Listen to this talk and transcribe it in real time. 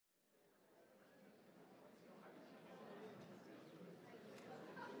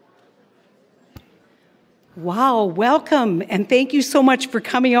Wow, welcome, and thank you so much for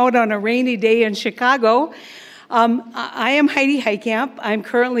coming out on a rainy day in Chicago. I am Heidi Heitkamp. I'm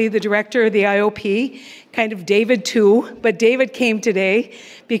currently the director of the IOP, kind of David too, but David came today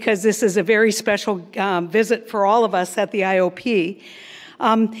because this is a very special visit for all of us at the IOP.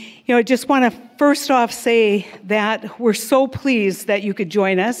 I just want to first off say that we're so pleased that you could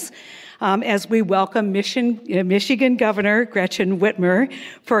join us as we welcome Michigan Governor Gretchen Whitmer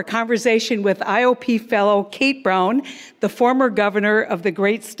for a conversation with IOP Fellow Kate Brown, the former governor of the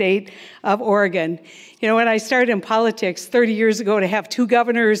great state of Oregon. You know, when I started in politics 30 years ago, to have two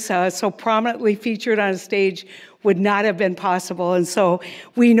governors so prominently featured on a stage would not have been possible. And so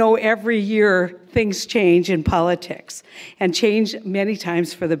we know every year things change in politics and change many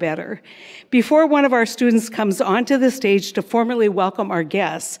times for the better. Before one of our students comes onto the stage to formally welcome our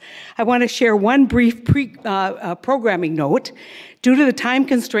guests, I want to share one brief programming note. Due to the time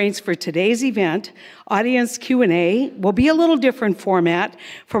constraints for today's event, audience Q&A will be a little different format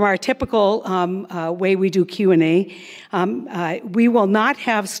from our typical way we do Q&A. We will not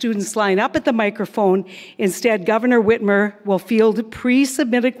have students line up at the microphone. Instead, Governor Whitmer will field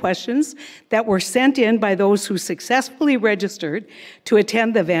pre-submitted questions that were sent in by those who successfully registered to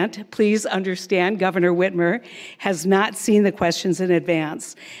attend the event. Please understand, Governor Whitmer has not seen the questions in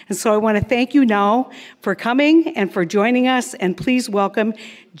advance. And so I want to thank you now for coming and for joining us, and please welcome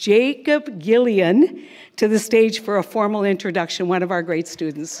Jacob Gillian to the stage for a formal introduction, one of our great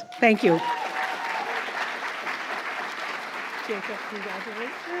students. Thank you. Jacob,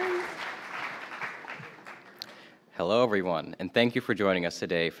 congratulations. Hello, everyone, and thank you for joining us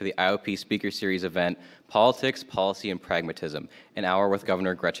today for the IOP Speaker Series event, Politics, Policy, and Pragmatism, an hour with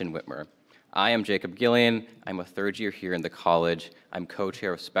Governor Gretchen Whitmer. I am Jacob Gillian. I'm a third year here in the college. I'm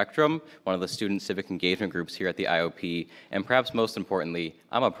co-chair of Spectrum, one of the student civic engagement groups here at the IOP, and perhaps most importantly,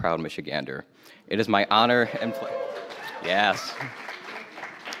 I'm a proud Michigander. It is my honor and yes.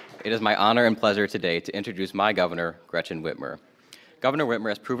 It is my honor and pleasure today to introduce my governor, Gretchen Whitmer. Governor Whitmer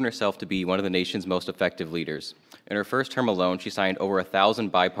has proven herself to be one of the nation's most effective leaders. In her first term alone, she signed over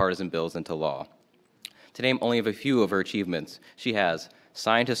 1,000 bipartisan bills into law. To name only a few of her achievements, she has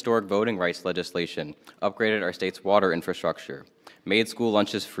signed historic voting rights legislation, upgraded our state's water infrastructure, made school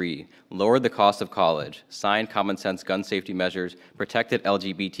lunches free, lowered the cost of college, signed common sense gun safety measures, protected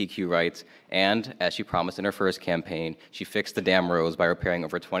LGBTQ rights, and, as she promised in her first campaign, she fixed the damn roads by repairing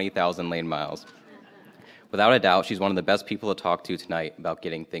over 20,000 lane miles. Without a doubt, she's one of the best people to talk to tonight about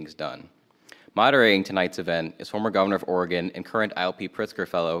getting things done. Moderating tonight's event is former governor of Oregon and current IOP Pritzker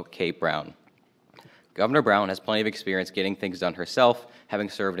Fellow, Kate Brown. Governor Brown has plenty of experience getting things done herself, having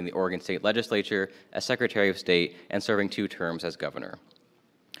served in the Oregon State Legislature as Secretary of State and serving 2 terms as governor.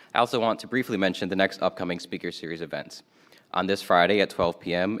 I also want to briefly mention the next upcoming Speaker Series events. On this Friday at 12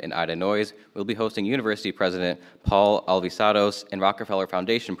 p.m. in Ida Noyes, we'll be hosting University President Paul Alvisados and Rockefeller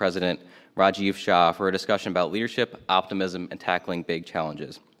Foundation President Rajiv Shah for a discussion about leadership, optimism, and tackling big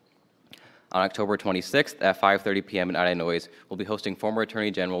challenges. On October 26th at 5:30 p.m. in Ida Noyes, we'll be hosting former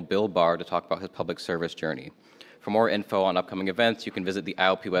Attorney General Bill Barr to talk about his public service journey. For more info on upcoming events, you can visit the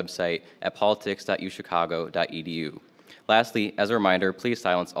IOP website at politics.uchicago.edu. Lastly, as a reminder, please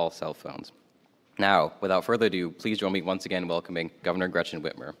silence all cell phones. Now, without further ado, please join me once again welcoming Governor Gretchen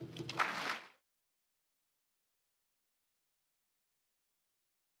Whitmer.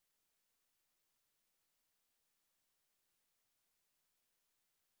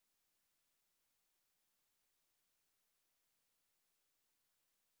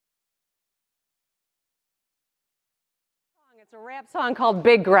 It's a rap song called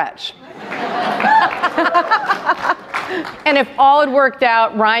Big Gretch. And if all had worked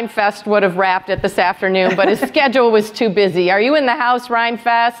out, Rhymefest would have rapped it this afternoon, but his schedule was too busy. Are you in the house,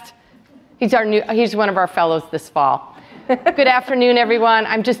 Rhymefest? He's one of our fellows this fall. Good afternoon, everyone.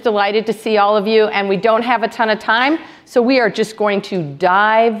 I'm just delighted to see all of you, and we don't have a ton of time, so we are just going to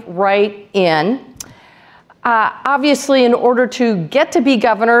dive right in. Obviously, in order to get to be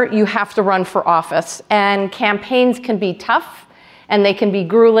governor, you have to run for office, and campaigns can be tough, and they can be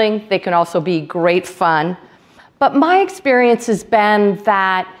grueling. They can also be great fun. But my experience has been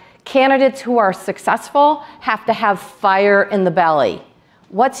that candidates who are successful have to have fire in the belly.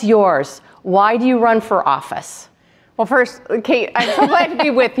 What's yours? Why do you run for office? Well, first, Kate, I'm so glad to be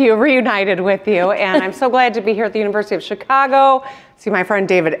with you, reunited with you, and I'm so glad to be here at the University of Chicago, see my friend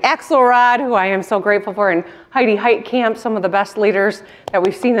David Axelrod, who I am so grateful for, and Heidi Heitkamp, some of the best leaders that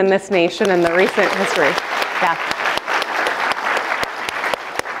we've seen in this nation in the recent history. Yeah.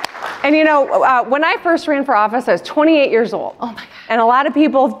 And when I first ran for office, I was 28 years old. Oh my God. And a lot of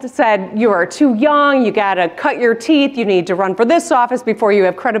people said, you are too young, you gotta cut your teeth, you need to run for this office before you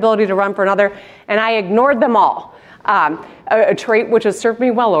have credibility to run for another. And I ignored them all. A trait which has served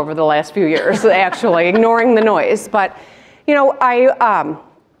me well over the last few years, actually, ignoring the noise. But,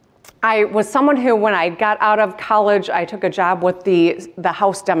 I was someone who, when I got out of college, I took a job with the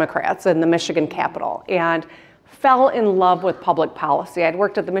House Democrats in the Michigan Capitol and fell in love with public policy. I'd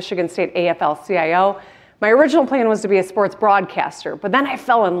worked at the Michigan State AFL-CIO. My original plan was to be a sports broadcaster, but then I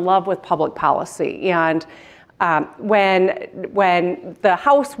fell in love with public policy. And when the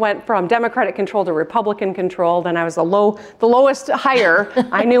House went from Democratic control to Republican control, then I was the lowest hire.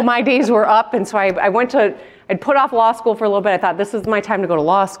 I knew my days were up, and so I'd put off law school for a little bit. I thought, this is my time to go to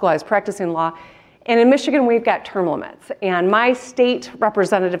law school. I was practicing law. And in Michigan, we've got term limits, and my state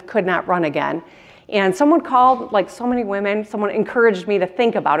representative could not run again. And someone called, like so many women, someone encouraged me to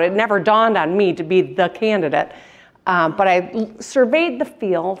think about it. It never dawned on me to be the candidate. But I surveyed the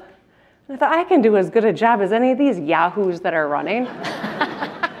field, and I thought, I can do as good a job as any of these yahoos that are running.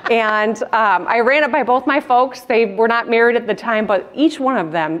 And I ran it by both my folks. They were not married at the time, but each one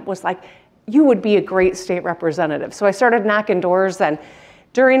of them was like, you would be a great state representative. So I started knocking doors, and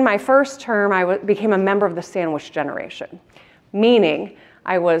during my first term, I became a member of the sandwich generation, meaning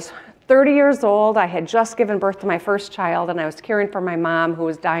I was 30 years old, I had just given birth to my first child, and I was caring for my mom who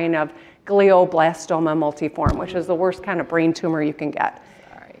was dying of glioblastoma multiforme, which is the worst kind of brain tumor you can get.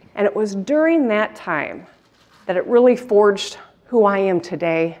 Sorry. And it was during that time that it really forged who I am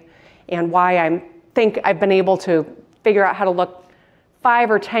today and why I think I've been able to figure out how to look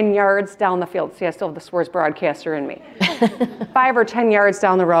 5 or 10 yards down the field. See, I still have the sports broadcaster in me. 5 or 10 yards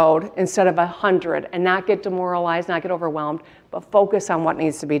down the road instead of 100, and not get demoralized, not get overwhelmed, but focus on what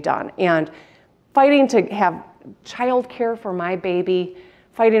needs to be done. And fighting to have child care for my baby,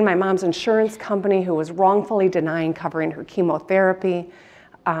 fighting my mom's insurance company who was wrongfully denying covering her chemotherapy,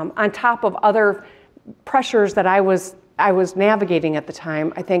 on top of other pressures that I was navigating at the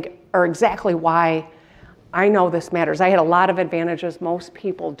time, I think are exactly why I know this matters. I had a lot of advantages most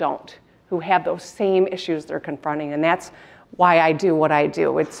people don't, who have those same issues they're confronting, and that's why I do what I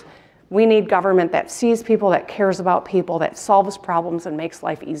do. We need government that sees people, that cares about people, that solves problems and makes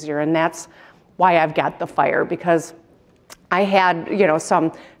life easier, and that's why I've got the fire, because I had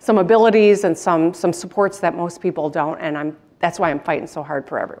some abilities and some supports that most people don't, and that's why I'm fighting so hard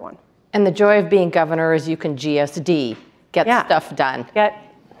for everyone. And the joy of being governor is you can GSD, get stuff done.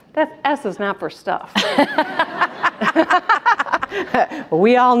 That S is not for stuff.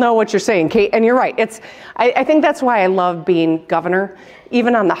 We all know what you're saying, Kate, and you're right. I think that's why I love being governor,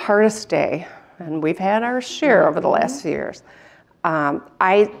 even on the hardest day, and we've had our share over the last few years.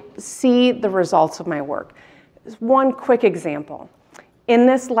 I see the results of my work. One quick example. In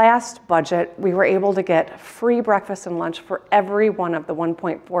this last budget, we were able to get free breakfast and lunch for every one of the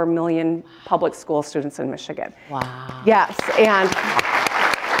 1.4 million public school students in Michigan. Wow. Yes, and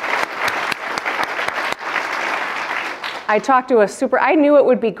I talked to I knew it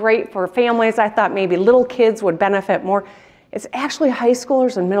would be great for families. I thought maybe little kids would benefit more. It's actually high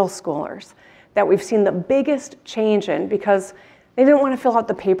schoolers and middle schoolers that we've seen the biggest change in, because they didn't want to fill out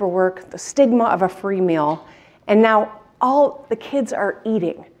the paperwork, the stigma of a free meal, and now all the kids are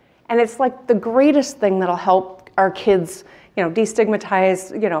eating. And it's like the greatest thing that'll help our kids,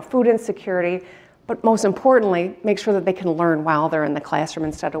 destigmatize, food insecurity, but most importantly, make sure that they can learn while they're in the classroom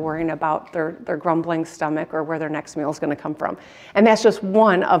instead of worrying about their grumbling stomach or where their next meal is going to come from. And that's just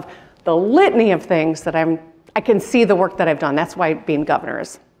one of the litany of things that I can see the work that I've done. That's why being governor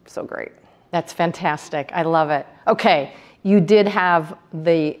is so great. That's fantastic. I love it. Okay, you did have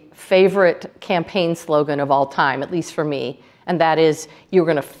the favorite campaign slogan of all time, at least for me, and that is, you're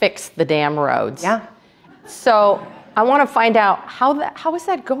going to fix the damn roads. Yeah. So I want to find out how is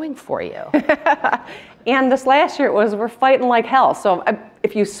that going for you? And this last year we're fighting like hell. So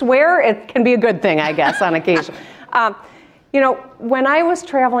if you swear, it can be a good thing, I guess, on occasion. When I was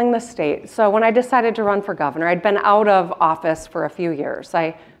traveling the state, so when I decided to run for governor, I'd been out of office for a few years.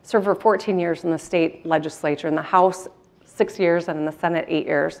 I served for 14 years in the state legislature, in the House 6 years, and in the Senate 8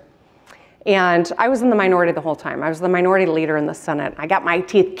 years. And I was in the minority the whole time. I was the minority leader in the Senate. I got my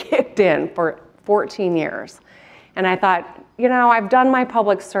teeth kicked in for 14 years. And I thought, I've done my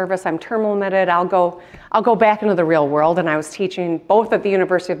public service, I'm term limited, I'll go back into the real world. And I was teaching both at the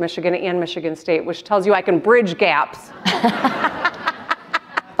University of Michigan and Michigan State, which tells you I can bridge gaps.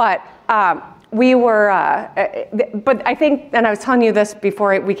 But but I think, and I was telling you this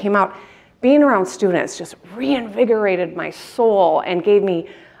before we came out, being around students just reinvigorated my soul and gave me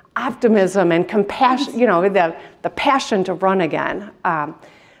optimism and compassion, the passion to run again.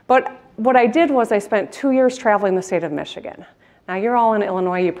 But what I did was I spent 2 years traveling the state of Michigan. Now, you're all in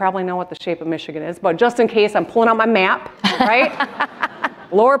Illinois. You probably know what the shape of Michigan is, but just in case, I'm pulling out my map, right?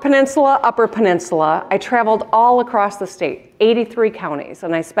 Lower Peninsula, Upper Peninsula. I traveled all across the state, 83 counties,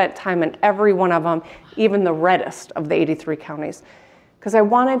 and I spent time in every one of them, even the reddest of the 83 counties, because I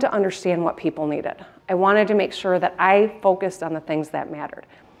wanted to understand what people needed. I wanted to make sure that I focused on the things that mattered.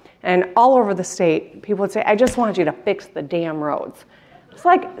 And all over the state, people would say, I just want you to fix the damn roads. It's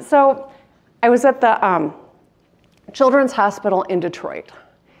like, so I was at the Children's Hospital in Detroit,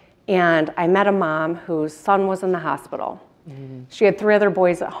 and I met a mom whose son was in the hospital. Mm-hmm. She had 3 other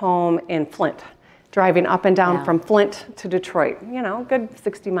boys at home in Flint, driving up and down from Flint to Detroit, you know, good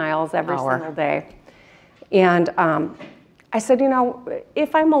 60 miles every single day. And I said, you know,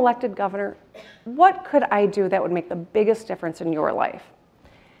 if I'm elected governor, what could I do that would make the biggest difference in your life?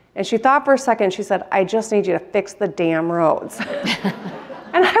 And she thought for a second, she said, I just need you to fix the damn roads.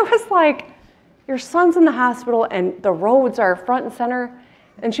 And I was like, your son's in the hospital and the roads are front and center.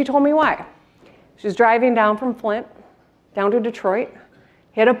 And she told me why. She was driving down from Flint, down to Detroit,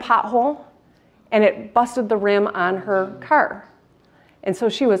 hit a pothole, and it busted the rim on her car. And so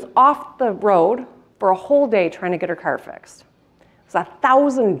she was off the road for a whole day trying to get her car fixed. It was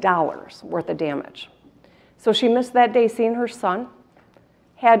 $1,000 worth of damage. So she missed that day seeing her son,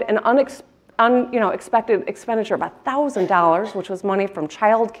 had an expected expenditure of $1,000, which was money from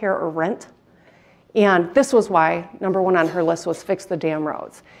childcare or rent. And this was why number 1 on her list was fix the damn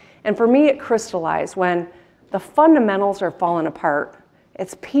roads. And for me, it crystallized when the fundamentals are falling apart.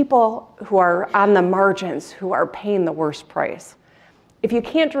 It's people who are on the margins who are paying the worst price. If you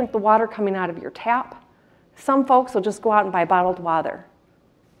can't drink the water coming out of your tap, some folks will just go out and buy bottled water.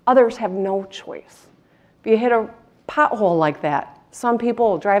 Others have no choice. If you hit a pothole like that, some people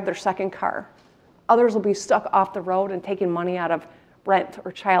will drive their second car. Others will be stuck off the road and taking money out of rent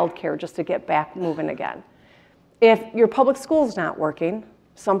or childcare just to get back moving again. If your public school's not working,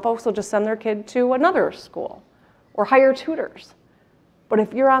 some folks will just send their kid to another school or hire tutors. But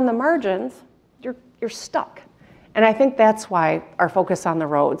if you're on the margins, you're stuck. And I think that's why our focus on the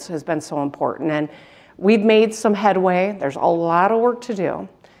roads has been so important. And we've made some headway. There's a lot of work to do.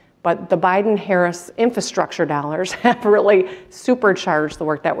 But the Biden-Harris infrastructure dollars have really supercharged the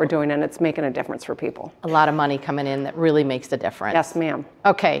work that we're doing, and it's making a difference for people. A lot of money coming in that really makes a difference. Yes, ma'am.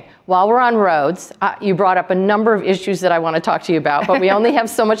 Okay, while we're on roads, you brought up a number of issues that I want to talk to you about, but we only have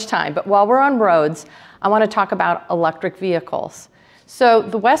so much time. But while we're on roads, I want to talk about electric vehicles. So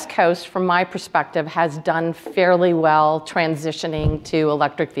the West Coast, from my perspective, has done fairly well transitioning to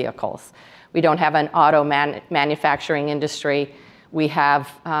electric vehicles. We don't have an auto manufacturing industry. We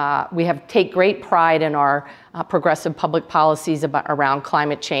take great pride in our progressive public policies around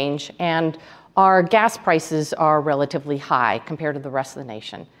climate change, and our gas prices are relatively high compared to the rest of the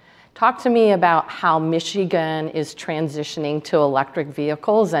nation. Talk to me about how Michigan is transitioning to electric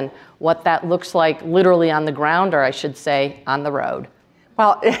vehicles and what that looks like literally on the ground, or I should say, on the road.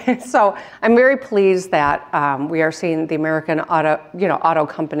 Well, so I'm very pleased that we are seeing the American auto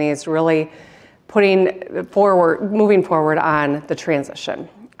companies really moving forward on the transition.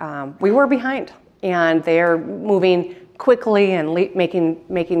 We were behind, and they're moving quickly and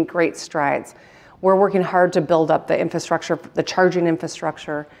making great strides. We're working hard to build up the infrastructure, the charging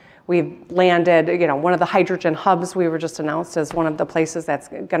infrastructure. We've landed, one of the hydrogen hubs we were just announced as one of the places that's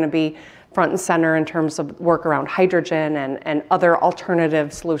going to be front and center in terms of work around hydrogen and other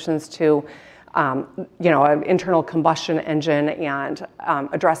alternative solutions to an internal combustion engine and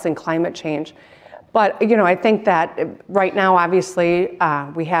addressing climate change. But, I think that right now, obviously,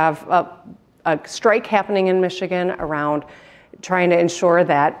 we have a strike happening in Michigan around trying to ensure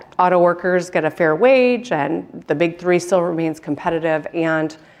that auto workers get a fair wage and the big three still remains competitive,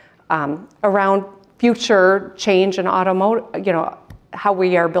 and around future change in automotive, how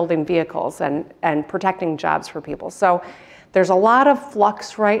we are building vehicles and protecting jobs for people. So there's a lot of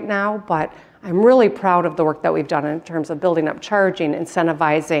flux right now, but I'm really proud of the work that we've done in terms of building up charging,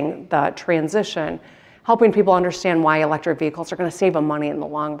 incentivizing the transition, helping people understand why electric vehicles are going to save them money in the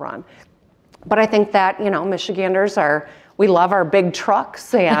long run. But I think that, Michiganders we love our big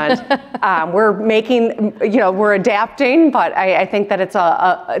trucks, and we're adapting, but I think that it's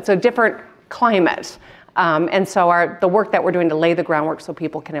a different climate. And so the work that we're doing to lay the groundwork so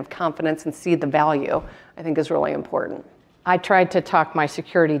people can have confidence and see the value, I think is really important. I tried to talk my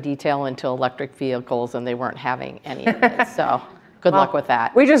security detail into electric vehicles, and they weren't having any of it. So good luck with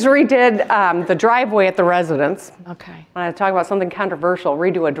that. We just redid the driveway at the residence. Okay. When I talk about something controversial,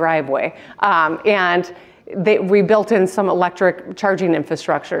 redo a driveway. And we built in some electric charging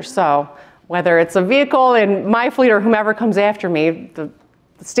infrastructure. So whether it's a vehicle in my fleet or whomever comes after me, the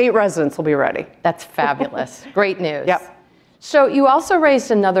The state residents will be ready. That's fabulous. Great news. Yep. So you also raised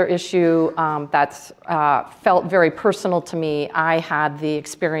another issue that's felt very personal to me. I had the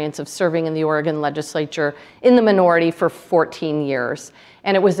experience of serving in the Oregon legislature in the minority for 14 years.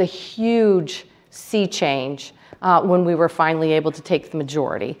 And it was a huge sea change when we were finally able to take the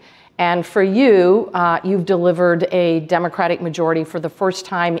majority. And for you, you've delivered a Democratic majority for the first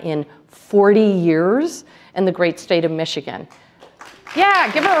time in 40 years in the great state of Michigan.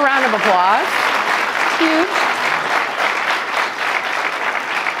 Yeah, give her a round of applause. It's huge.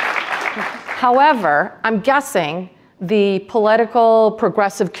 However, I'm guessing the political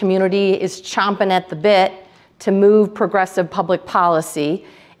progressive community is chomping at the bit to move progressive public policy.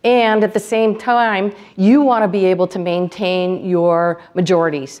 And at the same time, you want to be able to maintain your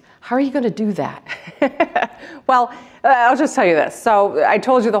majorities. How are you going to do that? Well, I'll just tell you this. So I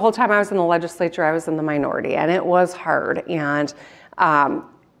told you the whole time I was in the legislature, I was in the minority, and it was hard. And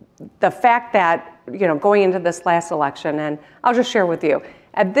the fact that, going into this last election, and I'll just share with you,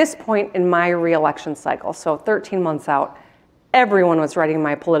 at this point in my re-election cycle, so 13 months out, everyone was writing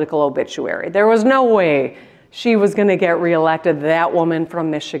my political obituary. There was no way she was going to get reelected, that woman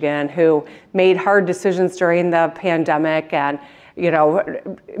from Michigan who made hard decisions during the pandemic and,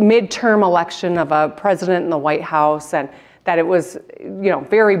 midterm election of a president in the White House, and that it was,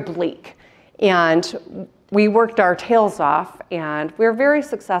 very bleak. And we worked our tails off, and we were very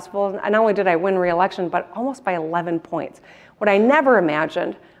successful. And not only did I win re-election, but almost by 11 points. What I never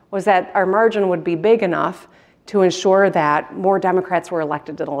imagined was that our margin would be big enough to ensure that more Democrats were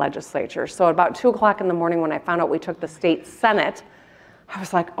elected to the legislature. So at about 2 o'clock in the morning when I found out we took the state Senate, I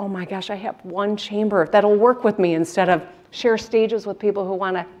was like, oh my gosh, I have one chamber that'll work with me instead of share stages with people who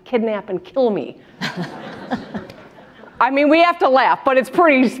want to kidnap and kill me. I mean, we have to laugh, but it's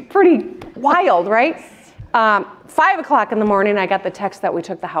pretty wild, right? 5 o'clock in the morning, I got the text that we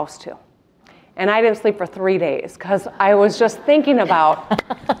took the House too. And I didn't sleep for 3 days because I was just thinking about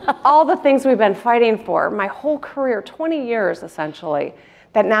all the things we've been fighting for my whole career, 20 years essentially,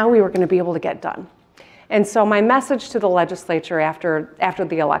 that now we were going to be able to get done. And so my message to the legislature after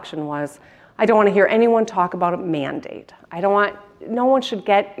the election was, I don't want to hear anyone talk about a mandate. No one should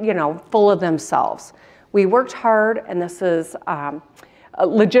get, full of themselves. We worked hard, and this is a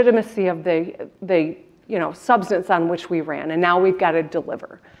legitimacy of the substance on which we ran, and now we've got to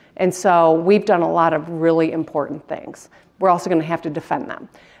deliver. And so we've done a lot of really important things. We're also going to have to defend them.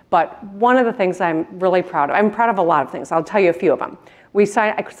 But one of the things I'm really proud of, I'm proud of a lot of things. I'll tell you a few of them. I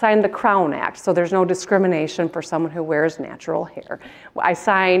signed the Crown Act, so there's no discrimination for someone who wears natural hair. I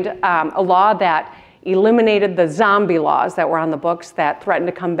signed a law that eliminated the zombie laws that were on the books that threatened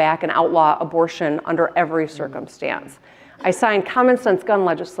to come back and outlaw abortion under every circumstance. I signed common sense gun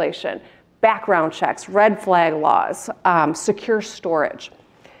legislation, background checks, red flag laws, secure storage.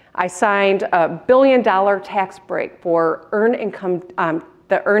 I signed a $1 billion tax break for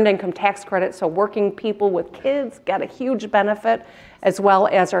the earned income tax credit, so working people with kids got a huge benefit, as well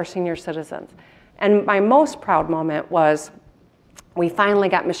as our senior citizens. And my most proud moment was we finally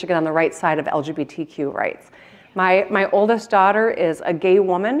got Michigan on the right side of LGBTQ rights. My oldest daughter is a gay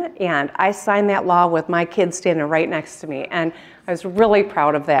woman, and I signed that law with my kids standing right next to me, and I was really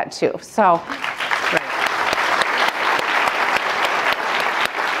proud of that too. So.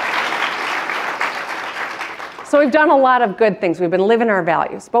 So we've done a lot of good things. We've been living our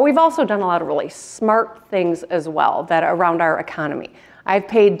values, but we've also done a lot of really smart things as well that are around our economy. I've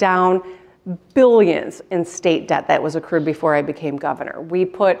paid down billions in state debt that was accrued before I became governor. We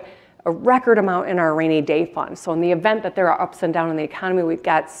put a record amount in our rainy day fund. So in the event that there are ups and downs in the economy, we've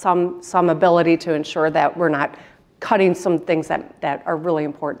got some ability to ensure that we're not cutting some things that are really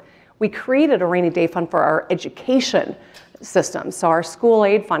important. We created a rainy day fund for our education system. So our school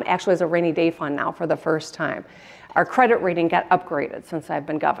aid fund actually is a rainy day fund now for the first time. Our credit rating got upgraded since I've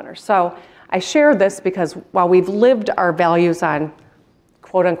been governor. So I share this because while we've lived our values on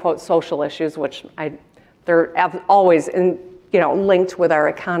quote unquote social issues, which they're always linked with our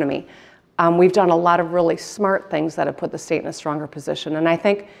economy, we've done a lot of really smart things that have put the state in a stronger position. And I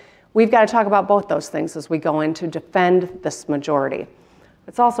think we've got to talk about both those things as we go in to defend this majority.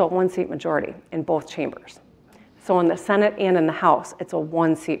 It's also a one-seat majority in both chambers. So in the Senate and in the House, it's a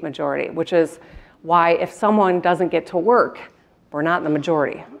one-seat majority, which is why if someone doesn't get to work, we're not in the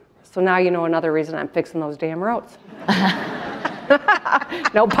majority. So now you know another reason I'm fixing those damn roads.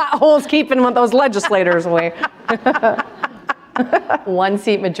 No potholes keeping those legislators away.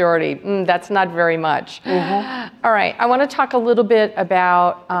 One-seat majority, that's not very much. Mm-hmm. All right, I want to talk a little bit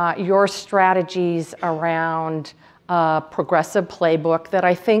about your strategies around progressive playbook that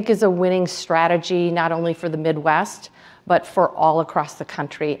I think is a winning strategy, not only for the Midwest, but for all across the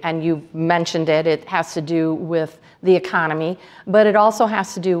country. And you've mentioned it, it has to do with the economy, but it also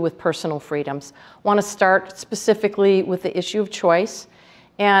has to do with personal freedoms. I want to start specifically with the issue of choice.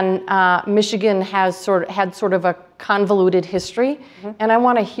 And Michigan has had sort of a convoluted history. And I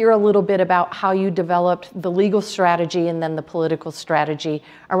want to hear a little bit about how you developed the legal strategy and then the political strategy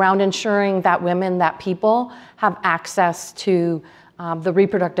around ensuring that women, that people have access to the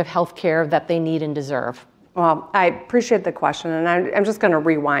reproductive health care that they need and deserve. Well, I appreciate the question, and I'm just going to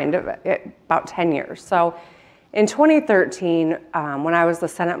rewind about 10 years. So in 2013, when I was the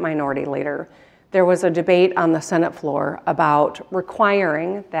Senate Minority Leader, there was a debate on the Senate floor about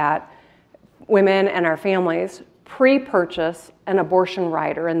requiring that women and our families pre-purchase an abortion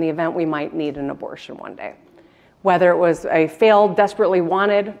rider in the event we might need an abortion one day. Whether it was a failed, desperately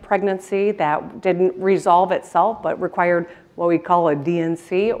wanted pregnancy that didn't resolve itself but required what we call a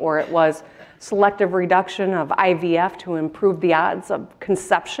DNC, or it was selective reduction of IVF to improve the odds of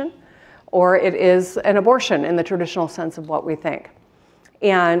conception, or it is an abortion in the traditional sense of what we think.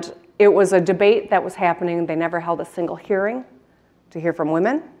 And it was a debate that was happening. They never held a single hearing to hear from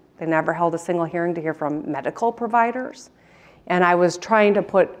women. They never held a single hearing to hear from medical providers. And I was trying to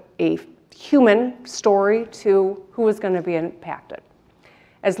put a human story to who was going to be impacted.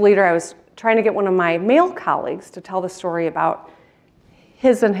 As leader, I was trying to get one of my male colleagues to tell the story about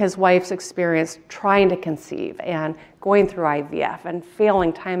his and his wife's experience trying to conceive and going through IVF and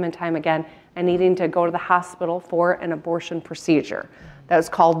failing time and time again and needing to go to the hospital for an abortion procedure that was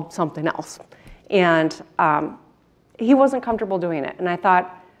called something else. And he wasn't comfortable doing it. And I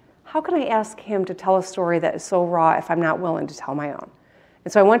thought, how can I ask him to tell a story that is so raw if I'm not willing to tell my own?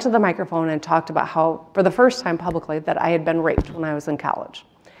 And so I went to the microphone and talked about how, for the first time publicly, that I had been raped when I was in college.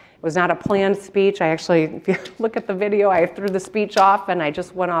 It was not a planned speech. I actually, if you look at the video, I threw the speech off and I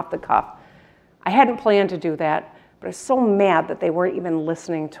just went off the cuff. I hadn't planned to do that, but I was so mad that they weren't even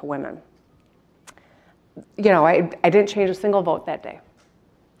listening to women. You know, I didn't change a single vote that day.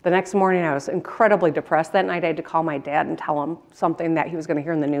 The next morning, I was incredibly depressed. That night, I had to call my dad and tell him something that he was going to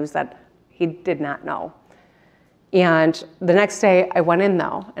hear in the news that he did not know. And the next day, I went in,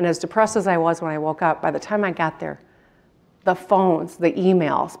 though, and as depressed as I was when I woke up, by the time I got there, the phones, the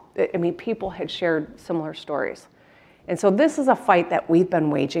emails, I mean, people had shared similar stories. And so this is a fight that we've been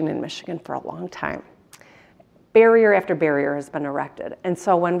waging in Michigan for a long time. Barrier after barrier has been erected. And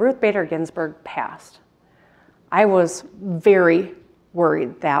so when Ruth Bader Ginsburg passed, I was very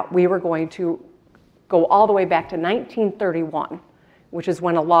worried that we were going to go all the way back to 1931, which is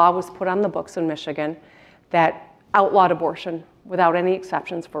when a law was put on the books in Michigan that outlawed abortion without any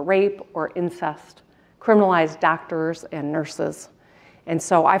exceptions for rape or incest, criminalized doctors and nurses. And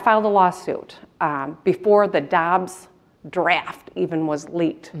so I filed a lawsuit before the Dobbs draft even was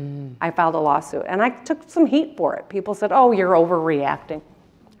leaked. I filed a lawsuit, and I took some heat for it. People said, oh, you're overreacting.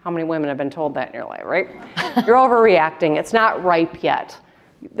 How many women have been told that in your life, right? You're overreacting. It's not ripe yet.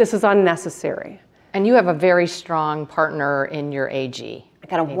 This is unnecessary. And you have a very strong partner in your AG. I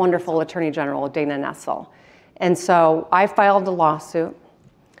got a wonderful Attorney General, Dana Nessel. And so I filed a lawsuit.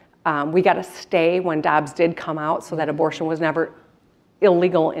 We got a stay when Dobbs did come out so that abortion was never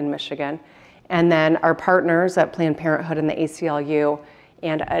illegal in Michigan. And then our partners at Planned Parenthood and the ACLU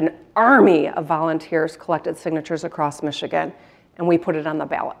and an army of volunteers collected signatures across Michigan, and we put it on the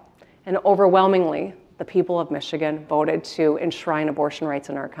ballot. And overwhelmingly, the people of Michigan voted to enshrine abortion rights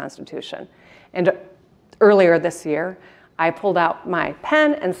in our Constitution. And earlier this year, I pulled out my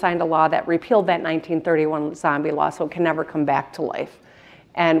pen and signed a law that repealed that 1931 zombie law so it can never come back to life.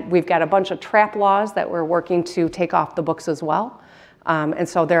 And we've got a bunch of trap laws that we're working to take off the books as well. And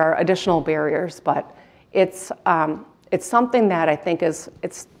so there are additional barriers, but it's something that I think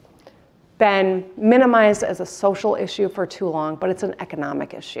it's been minimized as a social issue for too long, but it's an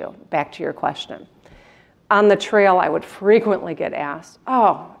economic issue, back to your question. On the trail, I would frequently get asked,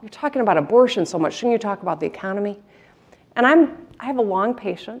 oh, you're talking about abortion so much, shouldn't you talk about the economy? And I have a long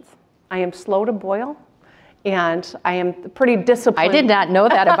patience. I am slow to boil, and I am pretty disciplined. I did not know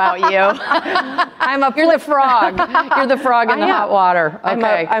that about you. You're the frog. You're the frog in the hot water.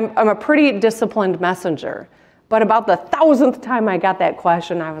 Okay. I'm a pretty disciplined messenger. But about the 1,000th time I got that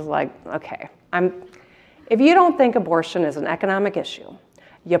question, I was like, okay, if you don't think abortion is an economic issue,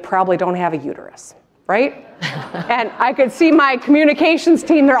 you probably don't have a uterus, right? And I could see my communications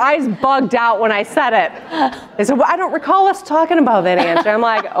team, their eyes bugged out when I said it. They said, well, I don't recall us talking about that answer. I'm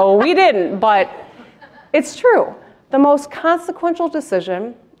like, oh, we didn't, but it's true. The most consequential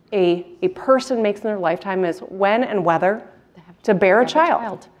decision a person makes in their lifetime is when and whether to bear a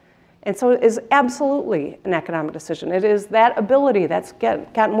child. And so it is absolutely an economic decision. It is that ability that's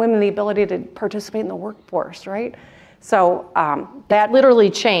gotten women the ability to participate in the workforce, right? So that literally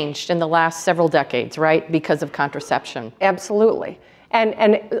changed in the last several decades, right? Because of contraception. Absolutely.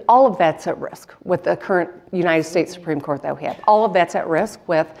 And all of that's at risk with the current United States Supreme Court that we have. All of that's at risk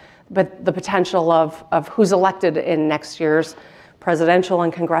with the potential of who's elected in next year's presidential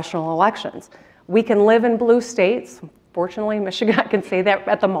and congressional elections. We can live in blue states. Fortunately, Michigan, I can say that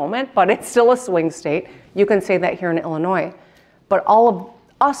at the moment, but it's still a swing state. You can say that here in Illinois. But all of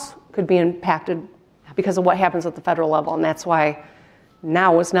us could be impacted because of what happens at the federal level, and that's why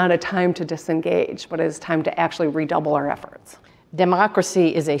now is not a time to disengage, but it is time to actually redouble our efforts.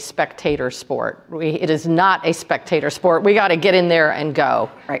 Democracy is a spectator sport. It is not a spectator sport. We got to get in there and go.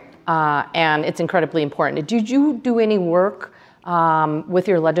 Right. And it's incredibly important. Did you do any work with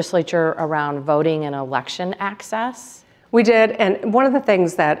your legislature around voting and election access? We did, and one of the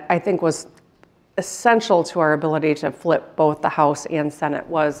things that I think was essential to our ability to flip both the House and Senate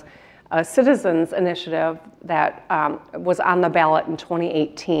was a citizens initiative that was on the ballot in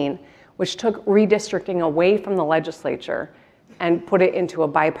 2018, which took redistricting away from the legislature and put it into a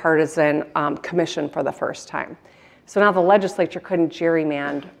bipartisan commission for the first time. So now the legislature couldn't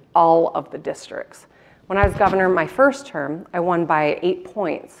gerrymander all of the districts. When I was governor my first term, I won by 8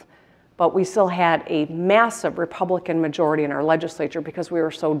 points, but we still had a massive Republican majority in our legislature because we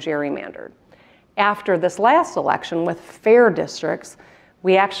were so gerrymandered. After this last election with fair districts,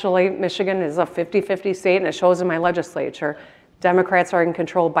 we actually, Michigan is a 50-50 state, and it shows in my legislature, Democrats are in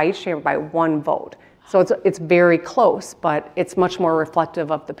control by each chamber by 1 vote. So it's very close, but it's much more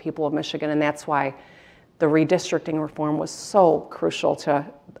reflective of the people of Michigan, and that's why the redistricting reform was so crucial to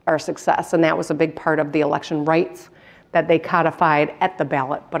our success, and that was a big part of the election rights that they codified at the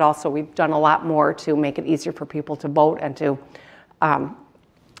ballot, but also we've done a lot more to make it easier for people to vote and to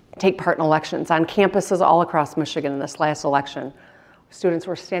take part in elections. On campuses all across Michigan in this last election, students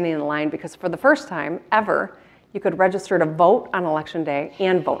were standing in line because for the first time ever, you could register to vote on election day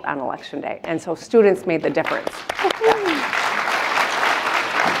and vote on election day. And so students made the difference.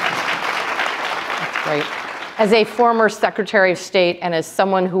 That's great. As a former Secretary of State and as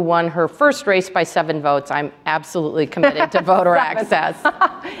someone who won her first race by 7 votes, I'm absolutely committed to voter access.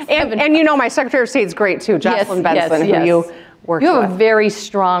 And you know my Secretary of State's great too, Jocelyn Benson, who you worked with. You have a very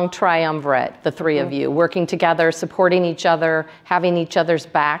strong triumvirate, the 3 of you, working together, supporting each other, having each other's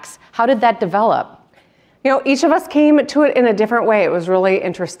backs. How did that develop? You know, each of us came to it in a different way. It was really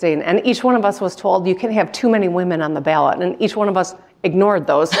interesting. And each one of us was told you can't have too many women on the ballot. And each one of us ignored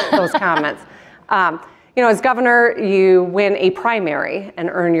those comments. You know, as governor, you win a primary and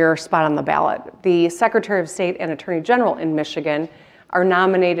earn your spot on the ballot. The Secretary of State and Attorney General in Michigan are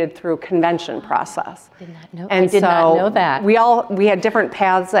nominated through convention process. I did not know that. We had different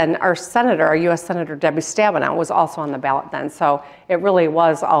paths, and our senator, our U.S. Senator Debbie Stabenow, was also on the ballot then. So it really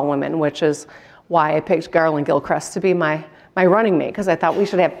was all women, which is why I picked Garland Gilchrist to be my running mate, because I thought we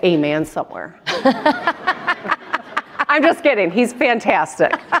should have a man somewhere. I'm just kidding. He's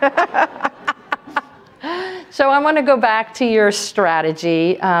fantastic. So I want to go back to your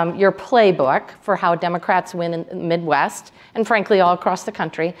strategy, your playbook for how Democrats win in the Midwest and frankly all across the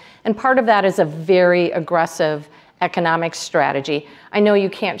country. And part of that is a very aggressive economic strategy. I know you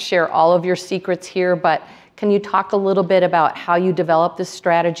can't share all of your secrets here, but can you talk a little bit about how you develop this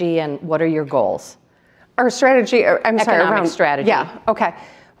strategy and what are your goals? Our strategy, Economic strategy. Yeah, okay.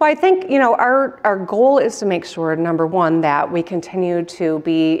 Well, I think, you know, our goal is to make sure, number one, that we continue to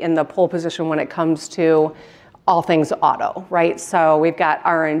be in the pole position when it comes to all things auto, right? So we've got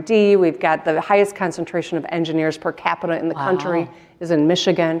R&D, we've got the highest concentration of engineers per capita in the country is in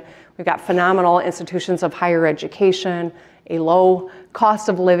Michigan. We've got phenomenal institutions of higher education, a low cost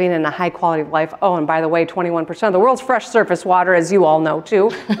of living and a high quality of life. Oh, and by the way, 21% of the world's fresh surface water, as you all know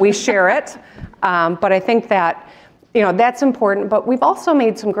too, we share it. But I think that, you know, that's important, but we've also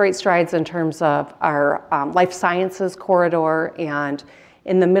made some great strides in terms of our life sciences corridor, and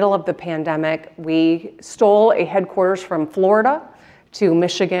in the middle of the pandemic, we stole a headquarters from Florida to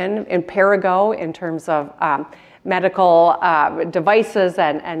Michigan in Perigo in terms of medical devices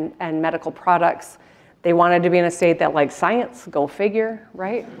and medical products. They wanted to be in a state that liked science, go figure,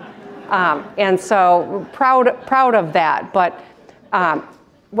 right? And so proud of that. But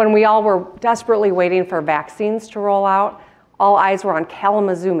when we all were desperately waiting for vaccines to roll out, all eyes were on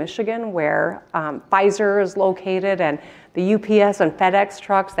Kalamazoo, Michigan, where Pfizer is located, and the UPS and FedEx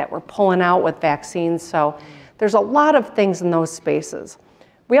trucks that were pulling out with vaccines. So there's a lot of things in those spaces.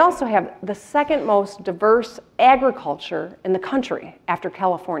 We also have the second most diverse agriculture in the country after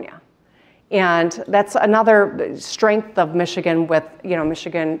California. And that's another strength of Michigan with, you know,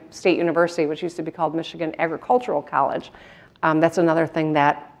 Michigan State University, which used to be called Michigan Agricultural College. That's another thing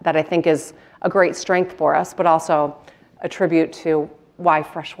that I think is a great strength for us, but also a tribute to why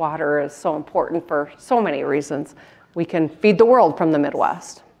fresh water is so important for so many reasons. We can feed the world from the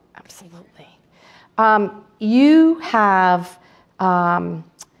Midwest. Absolutely. You have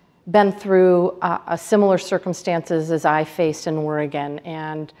been through a similar circumstances as I faced in Oregon,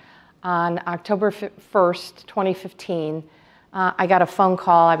 and on October 1st, 2015, I got a phone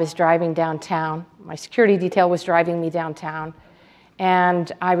call. I was driving downtown. My security detail was driving me downtown,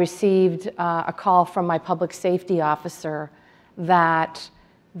 and I received a call from my public safety officer that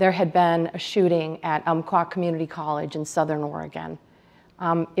there had been a shooting at Umpqua Community College in Southern Oregon.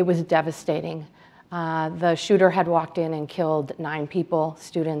 It was devastating. The shooter had walked in and killed 9 people,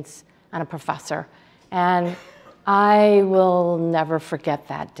 students, and a professor. And I will never forget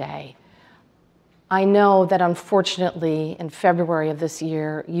that day. I know that unfortunately, in February of this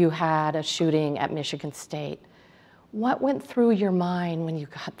year, you had a shooting at Michigan State. What went through your mind when you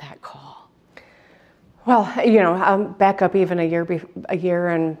got that call? Well, back up even a year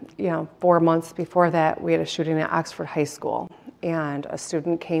and 4 months before that, we had a shooting at Oxford High School. And a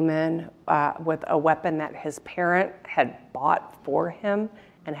student came in with a weapon that his parent had bought for him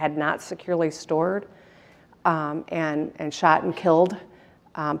and had not securely stored, and shot and killed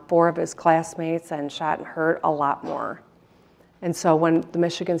 4 of his classmates and shot and hurt a lot more. And so when the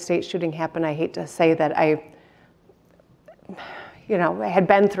Michigan State shooting happened, I hate to say that I had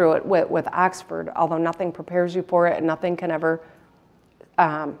been through it with Oxford, although nothing prepares you for it and nothing can ever,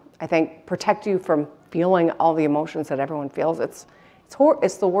 I think, protect you from feeling all the emotions that everyone feels. It's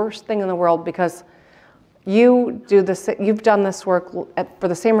the worst thing in the world, because you've done this work for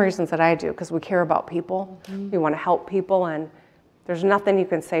the same reasons that I do, because we care about people. Mm-hmm. We want to help people, and there's nothing you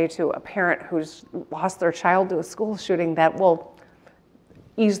can say to a parent who's lost their child to a school shooting that will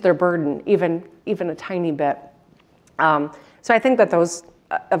ease their burden even a tiny bit. So I think that those,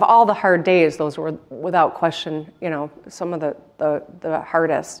 of all the hard days, those were without question, some of the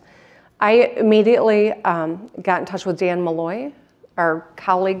hardest. I immediately got in touch with Dan Malloy, our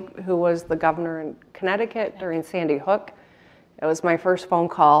colleague who was the governor in Connecticut during Sandy Hook. It was my first phone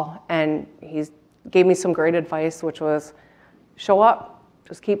call, and he gave me some great advice, which was show up,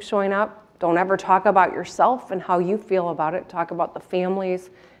 just keep showing up. Don't ever talk about yourself and how you feel about it. Talk about the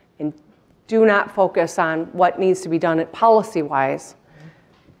families, and do not focus on what needs to be done policy-wise.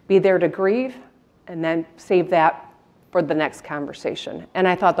 Be there to grieve, and then save that for the next conversation. And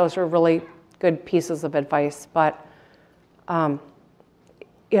I thought those were really good pieces of advice. But, in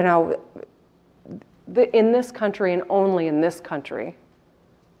this country, and only in this country,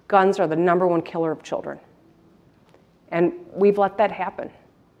 guns are the #1 killer of children. And we've let that happen.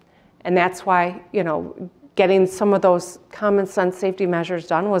 And that's why, getting some of those common sense safety measures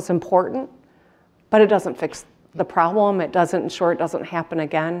done was important, but it doesn't fix the problem. It doesn't ensure it doesn't happen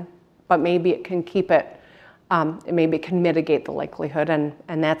again, but maybe it can keep it, maybe it can mitigate the likelihood, and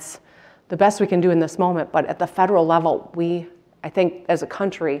that's the best we can do in this moment. But at the federal level, I think as a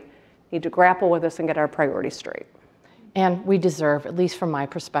country, need to grapple with this and get our priorities straight. And we deserve, at least from my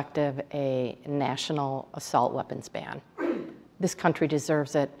perspective, a national assault weapons ban. This country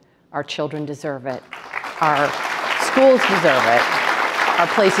deserves it. Our children deserve it. Our schools deserve it. Our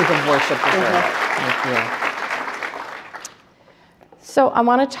places of worship deserve it. Thank you. So I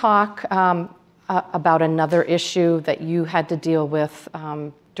want to talk about another issue that you had to deal with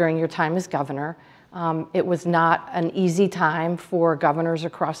during your time as governor. It was not an easy time for governors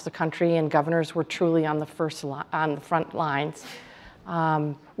across the country, and governors were truly on the front lines.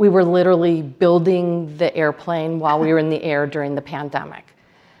 We were literally building the airplane while we were in the air during the pandemic.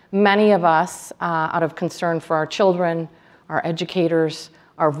 Many of us, out of concern for our children, our educators,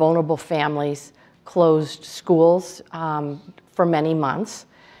 our vulnerable families, closed schools for many months.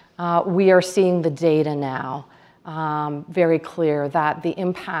 We are seeing the data now, very clear that the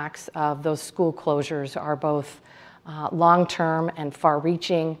impacts of those school closures are both long-term and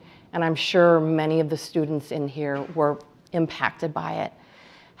far-reaching, and I'm sure many of the students in here were impacted by it.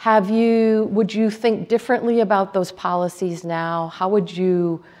 Would you think differently about those policies now? How would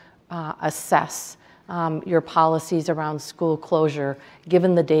you assess your policies around school closure,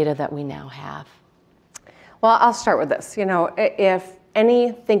 given the data that we now have? Well, I'll start with this. If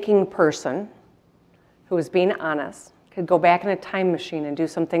any thinking person who is being honest could go back in a time machine and do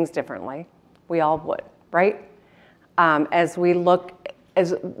some things differently, we all would, right? As we've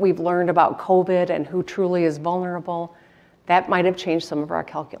learned about COVID and who truly is vulnerable, that might have changed some of our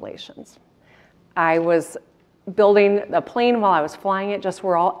calculations. I was building the plane while I was flying it, as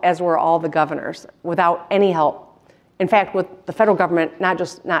were all the governors, without any help. In fact, with the federal government not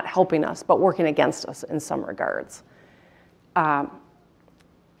just not helping us, but working against us in some regards.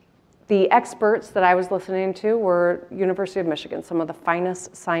 the experts that I was listening to were University of Michigan, some of the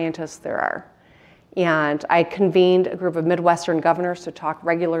finest scientists there are. And I convened a group of Midwestern governors to talk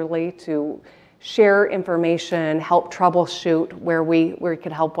regularly, to share information, help troubleshoot where we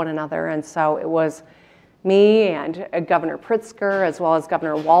could help one another. And so it was me and Governor Pritzker, as well as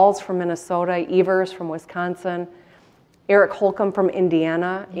Governor Walz from Minnesota, Evers from Wisconsin, Eric Holcomb from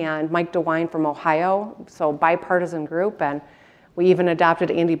Indiana, and Mike DeWine from Ohio. So bipartisan group. And we even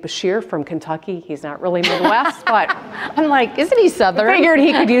adopted Andy Bashir from Kentucky. He's not really Midwest, but I'm like, isn't he Southern? figured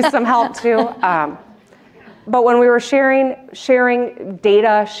he could use some help too. But when we were sharing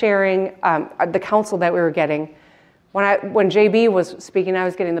data, sharing the counsel that we were getting, when JB was speaking, I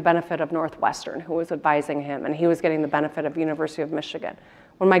was getting the benefit of Northwestern, who was advising him, and he was getting the benefit of University of Michigan.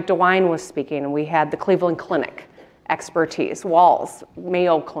 When Mike DeWine was speaking, we had the Cleveland Clinic expertise, Walz,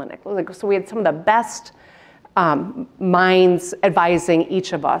 Mayo Clinic. So we had some of the best minds advising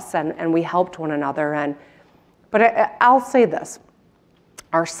each of us, and we helped one another. But I'll say this,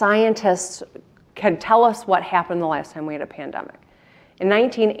 our scientists can tell us what happened the last time we had a pandemic. In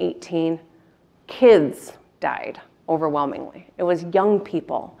 1918, kids died overwhelmingly. It was young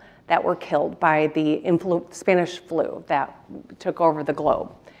people that were killed by the Spanish flu that took over the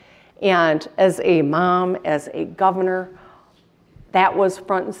globe. And as a mom, as a governor, that was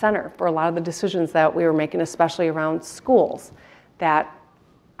front and center for a lot of the decisions that we were making, especially around schools, that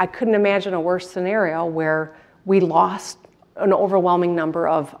I couldn't imagine a worse scenario where we lost an overwhelming number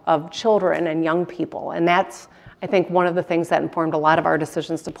of children and young people. And that's, I think, one of the things that informed a lot of our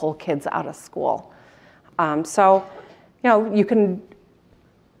decisions to pull kids out of school. So, you know, you can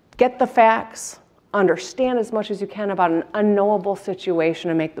get the facts, understand as much as you can about an unknowable situation,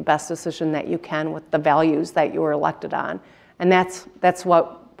 and make the best decision that you can with the values that you were elected on. And that's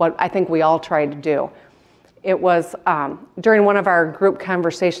what I think we all tried to do. It was during one of our group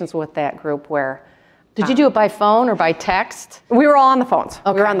conversations with that group where... Did you do it by phone or by text? We were all on the phones.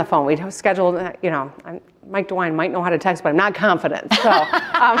 Okay. We were on the phone. We scheduled, you know, Mike DeWine might know how to text, but I'm not confident. So,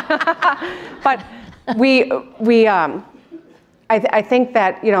 but I think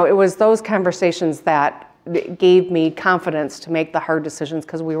that, you know, it was those conversations that gave me confidence to make the hard decisions,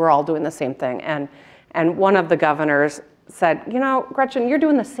 because we were all doing the same thing. And one of the governors said, you know, Gretchen, you're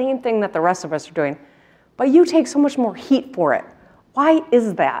doing the same thing that the rest of us are doing, but you take so much more heat for it. Why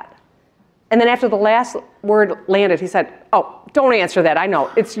is that? And then after the last word landed, he said, oh, don't answer that. I know,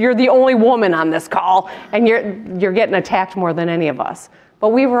 you're the only woman on this call, and you're getting attacked more than any of us. But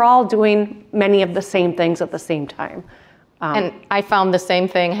we were all doing many of the same things at the same time. And I found the same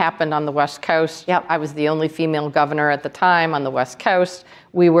thing happened on the West Coast. Yep. I was the only female governor at the time on the West Coast.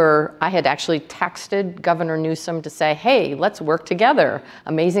 I had actually texted Governor Newsom to say, hey, let's work together.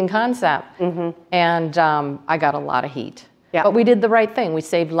 Amazing concept. Mm-hmm. And I got a lot of heat. Yep. But we did the right thing. We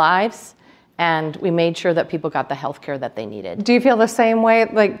saved lives, and we made sure that people got the health care that they needed. Do you feel the same way,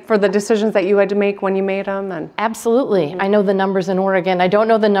 like for the decisions that you had to make when you made them? Absolutely. Mm-hmm. I know the numbers in Oregon. I don't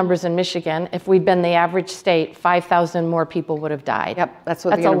know the numbers in Michigan. If we'd been the average state, 5,000 more people would have died. Yep, that's a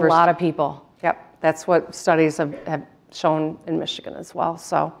lot of people. Yep, that's what studies have shown in Michigan as well.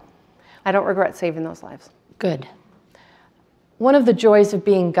 So I don't regret saving those lives. Good. One of the joys of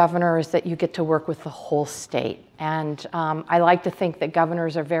being governor is that you get to work with the whole state. And I like to think that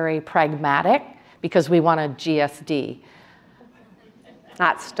governors are very pragmatic, because we want a GSD.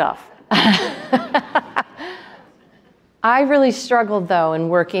 Not stuff. I really struggled, though, in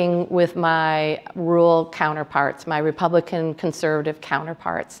working with my rural counterparts, my Republican conservative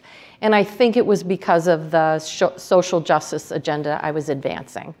counterparts. And I think it was because of the social justice agenda I was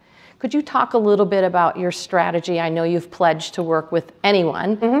advancing. Could you talk a little bit about your strategy? I know you've pledged to work with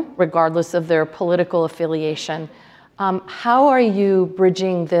anyone, mm-hmm. regardless of their political affiliation. How are you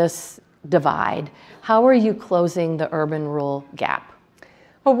bridging this divide? How are you closing the urban-rural gap?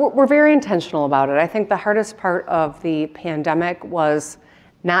 Well, we're very intentional about it. I think the hardest part of the pandemic was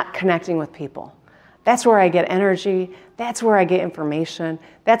not connecting with people. That's where I get energy. That's where I get information.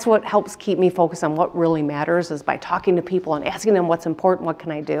 That's what helps keep me focused on what really matters, is by talking to people and asking them what's important, what can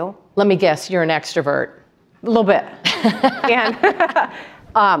I do? Let me guess, you're an extrovert. A little bit.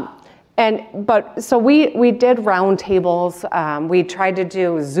 So we did roundtables. We tried to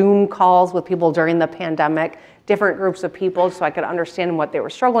do Zoom calls with people during the pandemic, different groups of people, so I could understand what they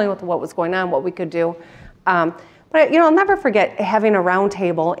were struggling with, what was going on, what we could do. But you know, I'll never forget having a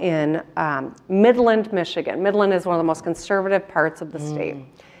roundtable in Midland, Michigan. Midland is one of the most conservative parts of the state.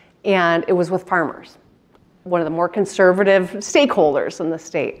 And it was with farmers, one of the more conservative stakeholders in the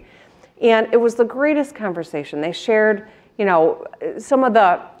state. And it was the greatest conversation. They shared, you know, some of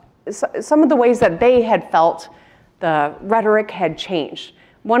the ways that they had felt the rhetoric had changed.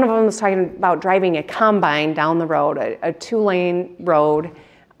 One of them was talking about driving a combine down the road, a 2-lane road,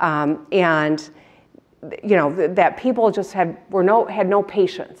 and that people just had no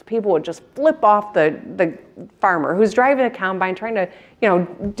patience. People would just flip off the farmer who's driving a combine, trying to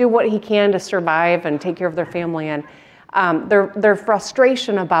do what he can to survive and take care of their family, and their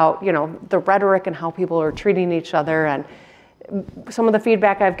frustration about the rhetoric and how people are treating each other. And some of the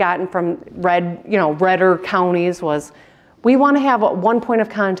feedback I've gotten from redder counties was, we want to have one point of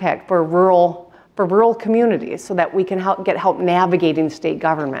contact for rural communities so that we can get help navigating state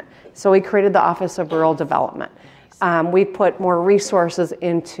government. So we created the Office of Rural Development. We put more resources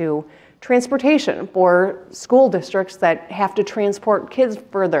into transportation for school districts that have to transport kids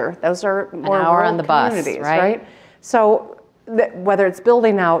further. Those are more rural on the bus, communities, right? So whether it's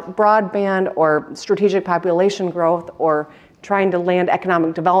building out broadband or strategic population growth or trying to land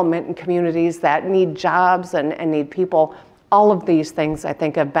economic development in communities that need jobs and need people, all of these things I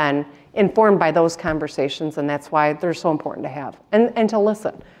think have been informed by those conversations, and that's why they're so important to have and to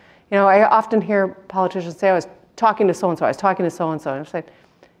listen. I often hear politicians say, I was talking to so-and-so, I was talking to so-and-so, and I'm saying,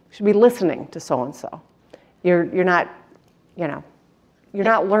 you should be listening to so-and-so. You're not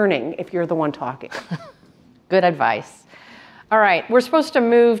learning if you're the one talking. Good advice. All right, we're supposed to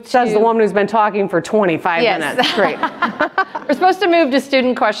move to... Says the woman who's been talking for 25 minutes. Great. We're supposed to move to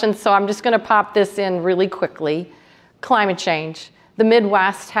student questions, so I'm just going to pop this in really quickly. Climate change. The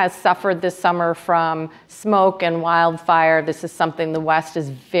Midwest has suffered this summer from smoke and wildfire. This is something the West is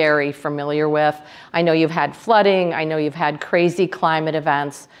very familiar with. I know you've had flooding. I know you've had crazy climate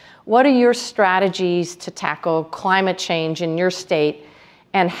events. What are your strategies to tackle climate change in your state,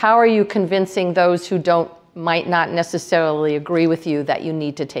 and how are you convincing those who might not necessarily agree with you that you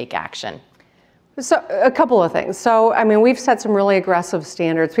need to take action? So a couple of things. So, we've set some really aggressive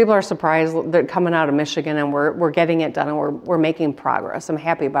standards. People are surprised they're coming out of Michigan, and we're getting it done, and we're making progress. I'm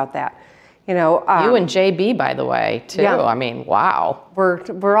happy about that. You and JB, by the way, too. Yeah. Wow.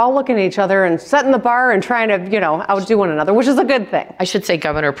 We're all looking at each other and setting the bar and trying to, outdo one another, which is a good thing. I should say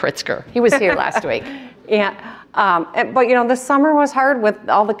Governor Pritzker. He was here last week. Yeah. But the summer was hard with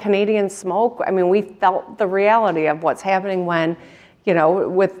all the Canadian smoke. We felt the reality of what's happening when,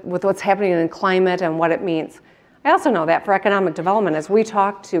 with what's happening in climate and what it means. I also know that for economic development, as we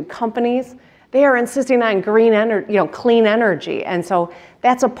talk to companies, they are insisting on green energy, clean energy. And so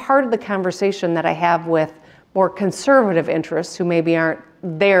that's a part of the conversation that I have with more conservative interests who maybe aren't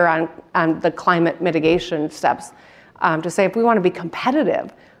there on the climate mitigation steps, to say, if we want to be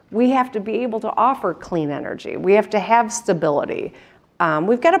competitive, we have to be able to offer clean energy. We have to have stability.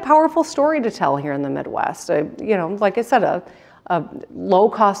 We've got a powerful story to tell here in the Midwest. Like I said, a low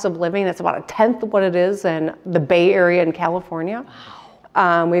cost of living. It's about 1/10 of what it is in the Bay Area in California.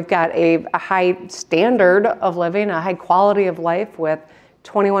 We've got a high standard of living, a high quality of life with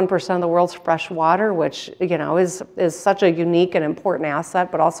 21% of the world's fresh water, which is such a unique and important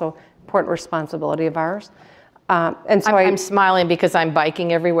asset, but also important responsibility of ours. And so I'm smiling because I'm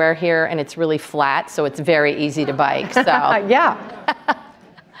biking everywhere here, and it's really flat, so it's very easy to bike. So yeah.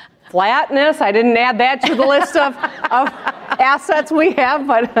 Flatness, I didn't add that to the list of assets we have,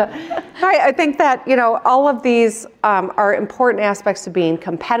 but I think that all of these are important aspects to being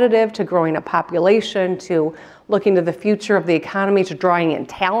competitive, to growing a population, to looking to the future of the economy, to drawing in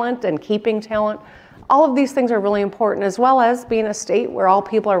talent and keeping talent. All of these things are really important, as well as being a state where all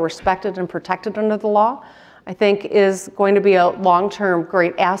people are respected and protected under the law. I think is going to be a long-term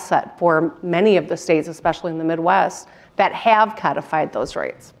great asset for many of the states, especially in the Midwest, that have codified those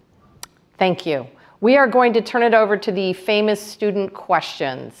rights. Thank you. We are going to turn it over to the famous student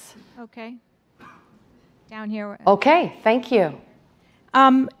questions. Okay. Down here. Okay, thank you.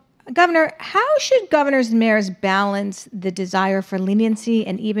 Governor, how should governors and mayors balance the desire for leniency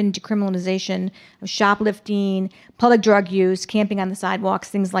and even decriminalization of shoplifting, public drug use, camping on the sidewalks,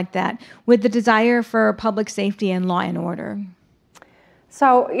 things like that, with the desire for public safety and law and order?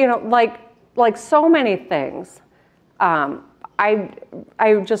 So, like so many things, I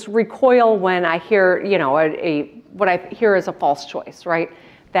just recoil when I hear, what I hear is a false choice, right?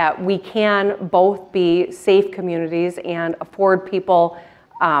 That we can both be safe communities and afford people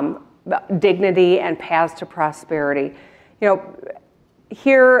dignity and paths to prosperity.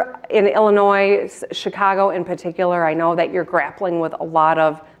 Here in Illinois, Chicago in particular, I know that you're grappling with a lot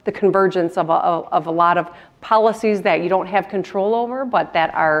of the convergence of a lot of policies that you don't have control over, but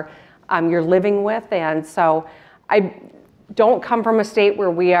that are you're living with. And so I don't come from a state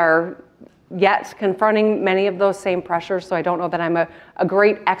where we are yet confronting many of those same pressures, so I don't know that I'm a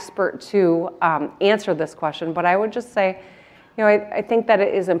great expert to answer this question, but I would just say, I think that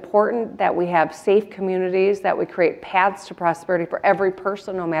it is important that we have safe communities, that we create paths to prosperity for every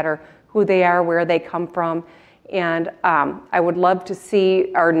person, no matter who they are, where they come from. And I would love to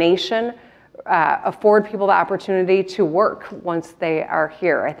see our nation afford people the opportunity to work once they are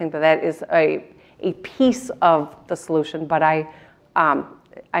here. I think that that is a piece of the solution, but I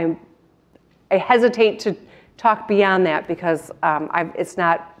hesitate to talk beyond that because it's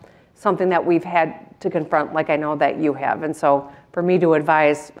not something that we've had to confront like I know that you have. And so for me to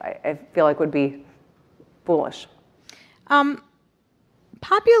advise, I feel like would be foolish.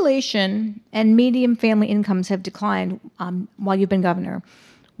 Population and median family incomes have declined while you've been governor.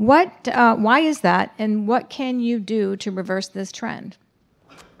 Why is that, and what can you do to reverse this trend?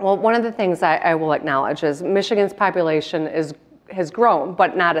 Well, one of the things I will acknowledge is Michigan's population has grown,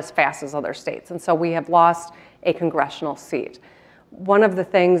 but not as fast as other states. And so we have lost a congressional seat. One of the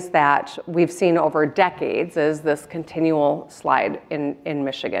things that we've seen over decades is this continual slide in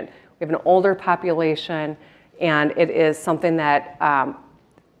Michigan. We have an older population, and it is something that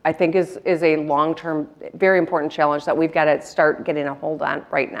I think is a long-term, very important challenge that we've got to start getting a hold on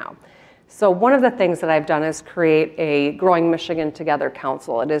right now. So one of the things that I've done is create a Growing Michigan Together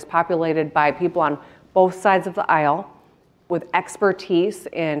Council. It is populated by people on both sides of the aisle with expertise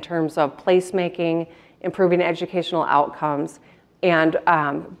in terms of placemaking, improving educational outcomes, and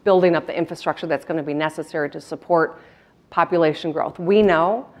building up the infrastructure that's going to be necessary to support population growth. We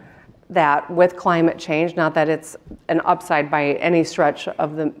know that with climate change, not that it's an upside by any stretch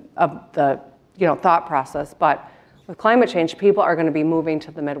of the thought process, but with climate change, people are going to be moving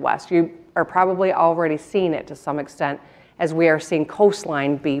to the Midwest. You are probably already seeing it to some extent as we are seeing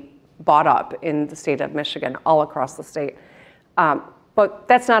coastline be bought up in the state of Michigan, all across the state. But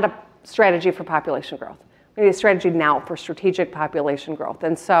that's not a strategy for population growth. We need a strategy now for strategic population growth.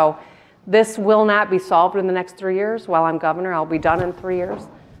 And so this will not be solved in the next 3 years. While I'm governor, I'll be done in 3 years.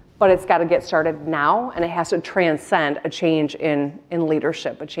 But it's got to get started now, and it has to transcend a change in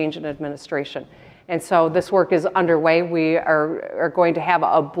leadership, a change in administration. And so this work is underway. We are going to have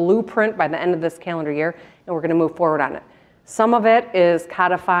a blueprint by the end of this calendar year, and we're going to move forward on it. Some of it is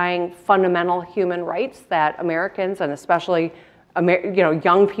codifying fundamental human rights that Americans, and especially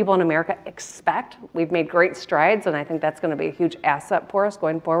young people in America, expect. We've made great strides, and I think that's going to be a huge asset for us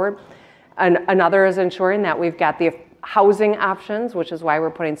going forward. And another is ensuring that we've got the housing options, which is why we're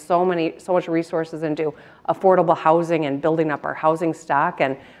putting so much resources into affordable housing and building up our housing stock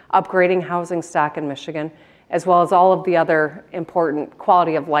and upgrading housing stock in Michigan, as well as all of the other important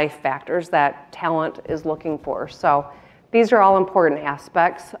quality of life factors that talent is looking for. So these are all important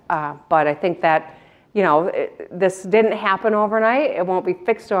aspects, but I think that this didn't happen overnight. It won't be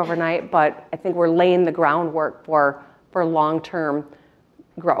fixed overnight, but I think we're laying the groundwork for long-term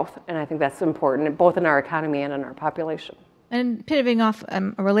growth, and I think that's important, both in our economy and in our population. And pivoting off a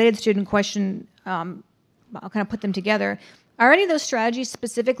related student question, I'll kind of put them together. Are any of those strategies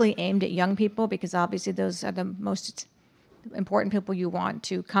specifically aimed at young people? Because obviously those are the most important people you want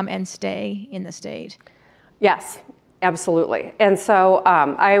to come and stay in the state. Yes, absolutely. And so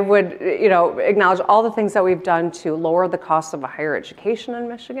I would acknowledge all the things that we've done to lower the cost of a higher education in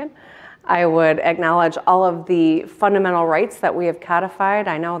Michigan. I would acknowledge all of the fundamental rights that we have codified.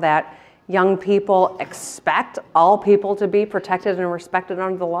 I know that young people expect all people to be protected and respected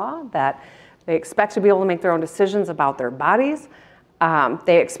under the law, that they expect to be able to make their own decisions about their bodies.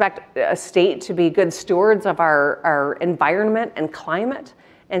 They expect a state to be good stewards of our environment and climate.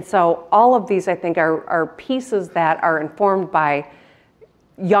 And so all of these, I think, are pieces that are informed by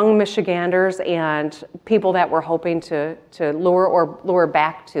young Michiganders and people that we're hoping to lure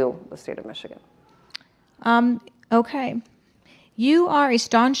back to the state of Michigan. Okay. You are a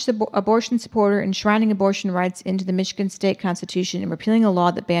staunch abortion supporter, enshrining abortion rights into the Michigan State Constitution and repealing a law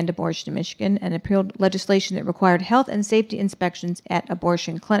that banned abortion in Michigan and appealed legislation that required health and safety inspections at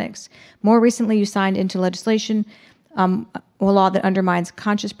abortion clinics. More recently, you signed into legislation a law that undermines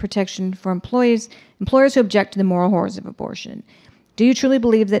conscious protection for employers who object to the moral horrors of abortion. Do you truly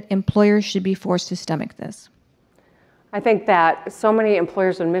believe that employers should be forced to stomach this? I think that so many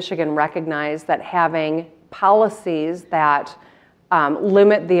employers in Michigan recognize that having policies that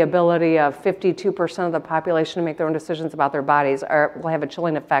limit the ability of 52% of the population to make their own decisions about their bodies will have a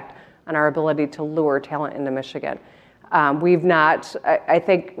chilling effect on our ability to lure talent into Michigan. I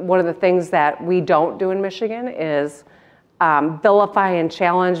think one of the things that we don't do in Michigan is vilify and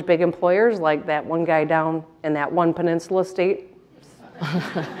challenge big employers like that one guy down in that one peninsula state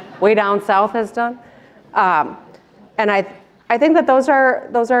way down south has done. And I think that those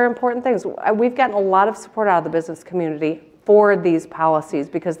are important things. We've gotten a lot of support out of the business community for these policies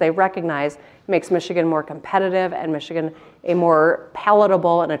because they recognize it makes Michigan more competitive and Michigan a more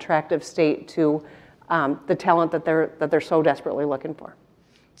palatable and attractive state to the talent that they're so desperately looking for.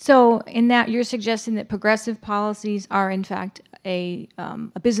 So in that, you're suggesting that progressive policies are, in fact, a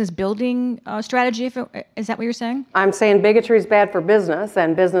business building strategy? Is that what you're saying? I'm saying bigotry is bad for business,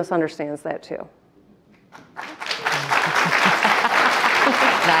 and business understands that too.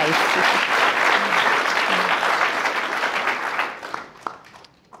 Nice.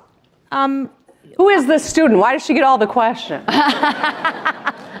 Who is this student? Why does she get all the questions?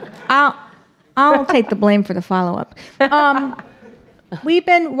 I'll take the blame for the follow-up. We've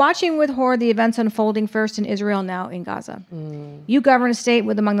been watching with horror the events unfolding first in Israel, now in Gaza. You govern a state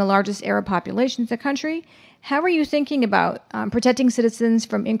with among the largest Arab populations in the country. How are you thinking about protecting citizens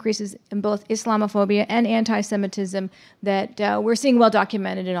from increases in both Islamophobia and anti-Semitism that we're seeing well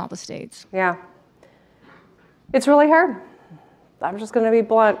documented in all the states? Yeah. It's really hard. I'm just going to be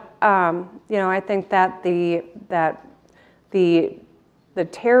blunt. I think that the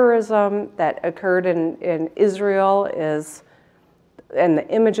terrorism that occurred in Israel and the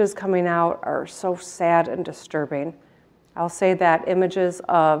images coming out are so sad and disturbing. I'll say that images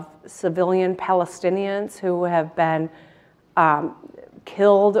of civilian Palestinians who have been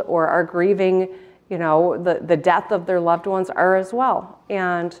killed or are grieving, the death of their loved ones are as well.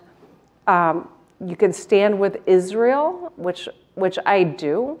 And you can stand with Israel, which I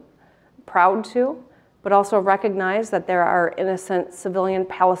do, proud to, but also recognize that there are innocent civilian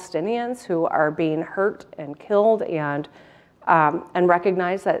Palestinians who are being hurt and killed, and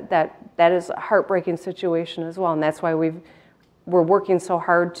recognize that is a heartbreaking situation as well. And that's why we're working so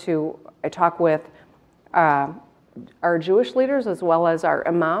hard I talk with our Jewish leaders as well as our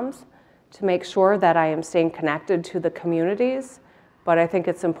imams to make sure that I am staying connected to the communities. But I think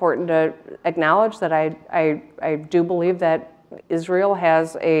it's important to acknowledge that I do believe that Israel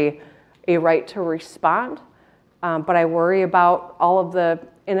has a right to respond, but I worry about all of the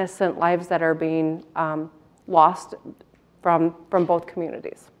innocent lives that are being lost from both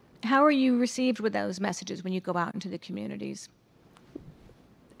communities. How are you received with those messages when you go out into the communities?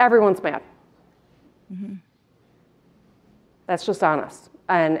 Everyone's mad. Mm-hmm. That's just honest.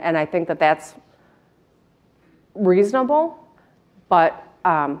 And I think that that's reasonable, but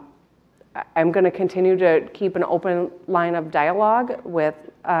I'm going to continue to keep an open line of dialogue with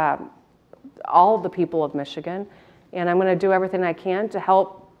all the people of Michigan, and I'm going to do everything I can to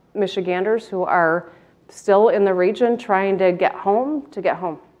help Michiganders who are still in the region trying to get home.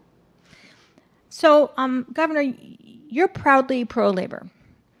 So, Governor, you're proudly pro-labor.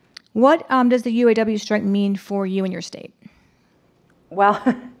 What does the UAW strike mean for you and your state? Well,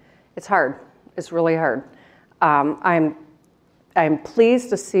 it's hard. It's really hard. I'm pleased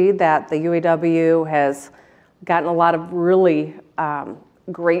to see that the UAW has gotten a lot of really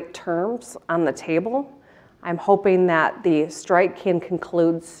great terms on the table. I'm hoping that the strike can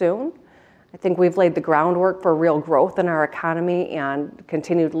conclude soon. I think we've laid the groundwork for real growth in our economy and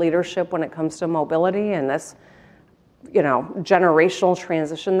continued leadership when it comes to mobility and this, generational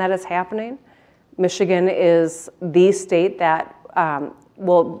transition that is happening. Michigan is the state that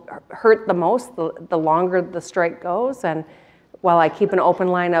will hurt the most the longer the strike goes. And while I keep an open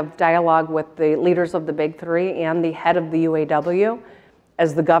line of dialogue with the leaders of the Big Three and the head of the UAW,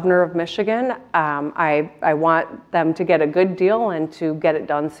 as the governor of Michigan, I want them to get a good deal and to get it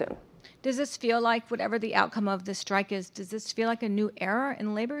done soon. Does this feel like, whatever the outcome of the strike is, does this feel like a new era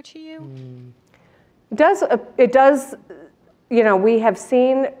in labor to you? It does. It does. We have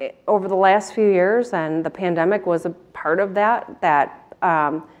seen over the last few years, and the pandemic was a part of that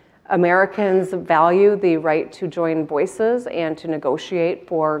Americans value the right to join voices and to negotiate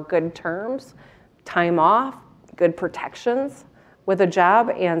for good terms, time off, good protections with a job.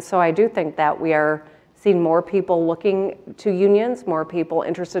 And so I do think that we are seeing more people looking to unions, more people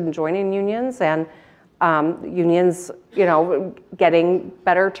interested in joining unions, and unions, getting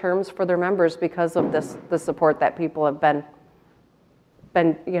better terms for their members because of the support that people have been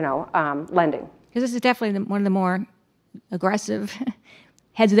lending. Because this is definitely one of the more aggressive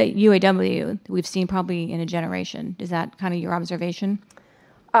heads of the UAW we've seen probably in a generation. Is that kind of your observation?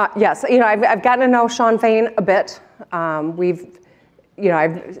 Yes. I've gotten to know Sean Fain a bit. I've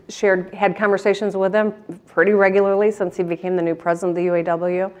had conversations with him pretty regularly since he became the new president of the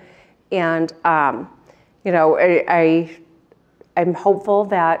UAW. And, I'm hopeful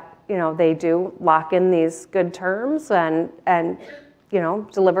that, they do lock in these good terms and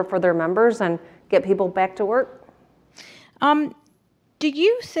deliver for their members and get people back to work. Do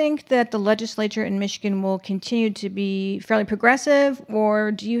you think that the legislature in Michigan will continue to be fairly progressive,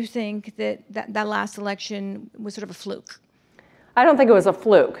 or do you think that last election was sort of a fluke? I don't think it was a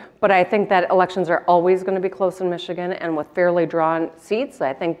fluke, but I think that elections are always going to be close in Michigan, and with fairly drawn seats,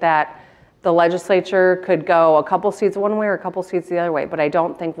 I think that the legislature could go a couple seats one way or a couple seats the other way, but I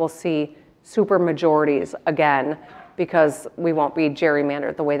don't think we'll see super majorities again because we won't be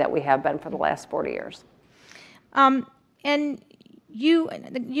gerrymandered the way that we have been for the last 40 years. And you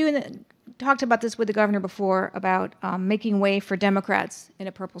talked about this with the governor before about making way for Democrats in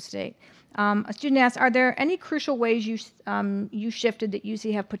a purple state. A student asked, are there any crucial ways you shifted that you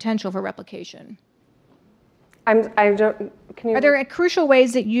see have potential for replication? Are there crucial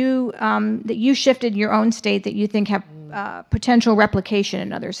ways that you shifted your own state that you think have potential replication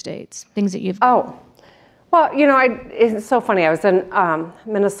in other states? Things that you've done? Oh, well, you know, it's so funny. I was in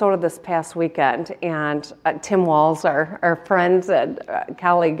Minnesota this past weekend, and Tim Walz, our friend and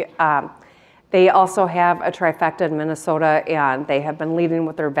colleague, they also have a trifecta in Minnesota, and they have been leading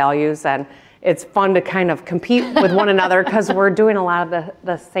with their values, and it's fun to kind of compete with one another because we're doing a lot of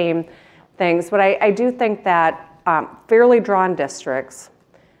the same things. But I do think that fairly drawn districts,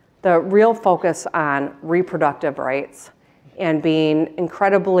 the real focus on reproductive rights and being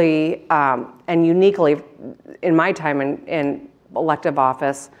incredibly and uniquely, in my time in elective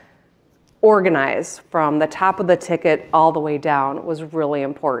office, organized from the top of the ticket all the way down was really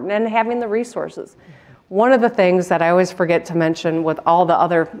important, and having the resources. One of the things that I always forget to mention with all the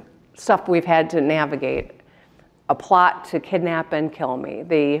other stuff we've had to navigate, a plot to kidnap and kill me,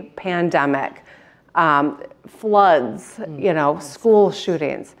 the pandemic, floods, you know, school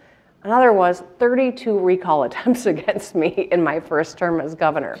shootings. Another was 32 recall attempts against me in my first term as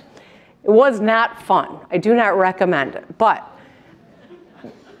governor. It was not fun. I do not recommend it. But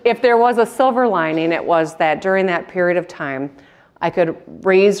if there was a silver lining, it was that during that period of time, I could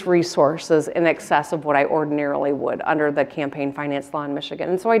raise resources in excess of what I ordinarily would under the campaign finance law in Michigan.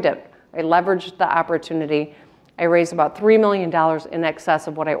 And so I did. I leveraged the opportunity. I raised about $3 million in excess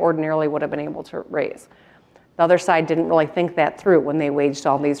of what I ordinarily would have been able to raise. The other side didn't really think that through when they waged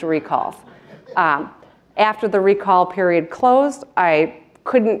all these recalls. After the recall period closed, I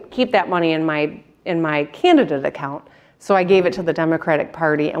couldn't keep that money in my candidate account, so I gave it to the Democratic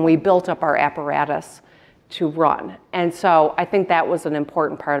Party, and we built up our apparatus to run. And so I think that was an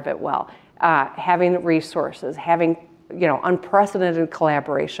important part of it. Well, having resources, having unprecedented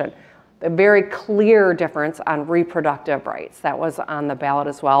collaboration, a very clear difference on reproductive rights that was on the ballot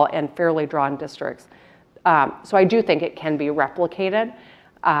as well, and fairly drawn districts. So I do think it can be replicated,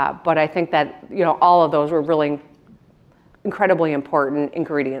 but I think that all of those were really incredibly important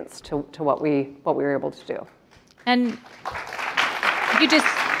ingredients to what we were able to do. And you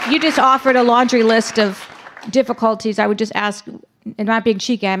just offered a laundry list of difficulties. I would just ask, and not being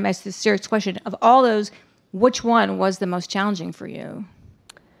cheeky, I'm asking this serious question, of all those, which one was the most challenging for you?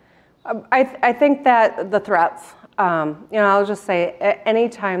 I think that the threats, I'll just say,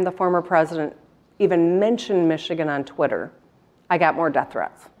 anytime the former president even mentioned Michigan on Twitter, I got more death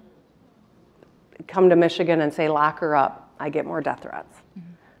threats. Come to Michigan and say, lock her up, I get more death threats.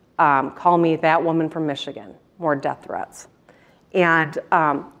 Mm-hmm. Call me that woman from Michigan, more death threats. And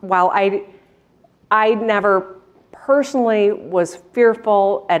while I never personally was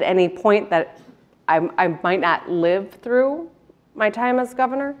fearful at any point that I might not live through my time as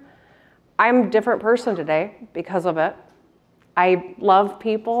governor, I'm a different person today because of it. I love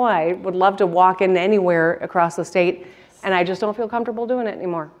people. I would love to walk in anywhere across the state, and I just don't feel comfortable doing it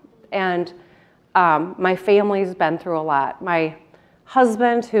anymore. And my family's been through a lot. My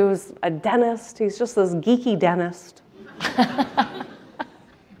husband, who's a dentist, he's just this geeky dentist,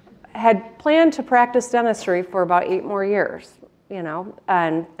 had planned to practice dentistry for about 8 more years, and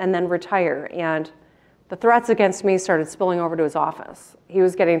then retire. And the threats against me started spilling over to his office. He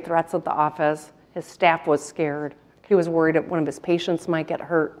was getting threats at the office. His staff was scared. He was worried that one of his patients might get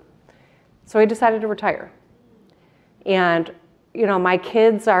hurt. So he decided to retire. And, my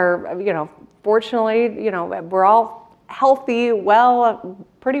kids are, fortunately, we're all healthy,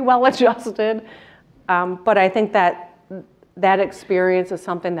 pretty well adjusted. But I think that experience is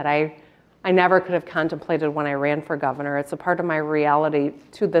something that I never could have contemplated when I ran for governor. It's a part of my reality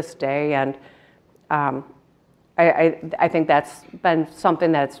to this day. And I think that's been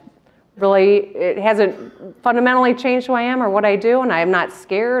something that's really, it hasn't fundamentally changed who I am or what I do, and I am not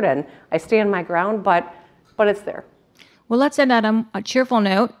scared, and I stand my ground, but it's there. Well, let's end on a cheerful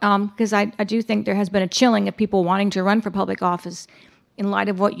note, because I do think there has been a chilling of people wanting to run for public office in light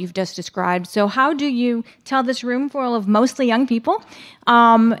of what you've just described. So how do you tell this room full of mostly young people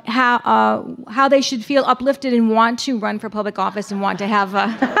how they should feel uplifted and want to run for public office and want to have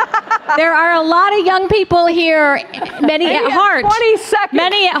There are a lot of young people here, many at heart. 20 seconds.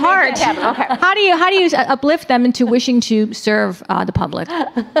 Many at heart. Okay. How do you uplift them into wishing to serve the public?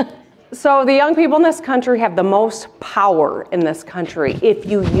 So the young people in this country have the most power in this country if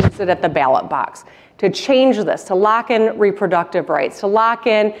you use it at the ballot box to change this, to lock in reproductive rights, to lock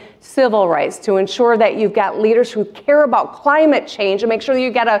in civil rights, to ensure that you've got leaders who care about climate change and make sure that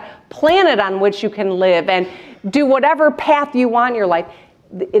you've got a planet on which you can live and do whatever path you want in your life.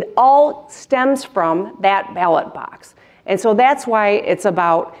 It all stems from that ballot box. And so that's why it's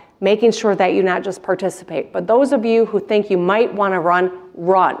about making sure that you not just participate, but those of you who think you might want to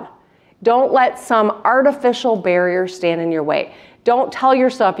run. Don't let some artificial barrier stand in your way. Don't tell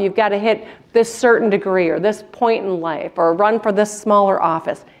yourself you've got to hit this certain degree or this point in life or run for this smaller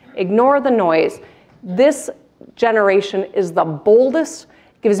office. Ignore the noise. This generation is the boldest,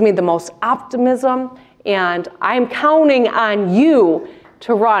 gives me the most optimism, and I'm counting on you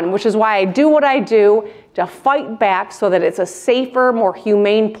to run, which is why I do what I do, to fight back so that it's a safer, more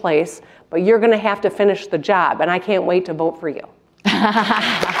humane place, but you're going to have to finish the job, and I can't wait to vote for you. That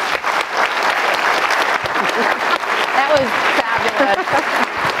was fabulous.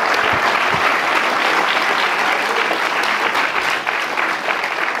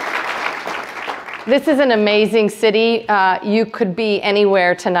 This is an amazing city. You could be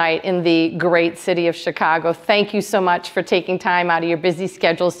anywhere tonight in the great city of Chicago. Thank you so much for taking time out of your busy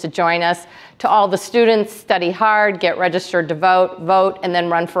schedules to join us. To all the students, study hard, get registered to vote, and then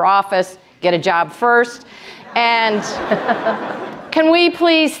run for office. Get a job first. And can we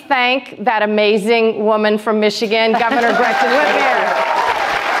please thank that amazing woman from Michigan, Governor Gretchen Whitmer.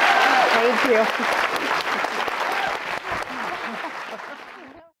 Thank you.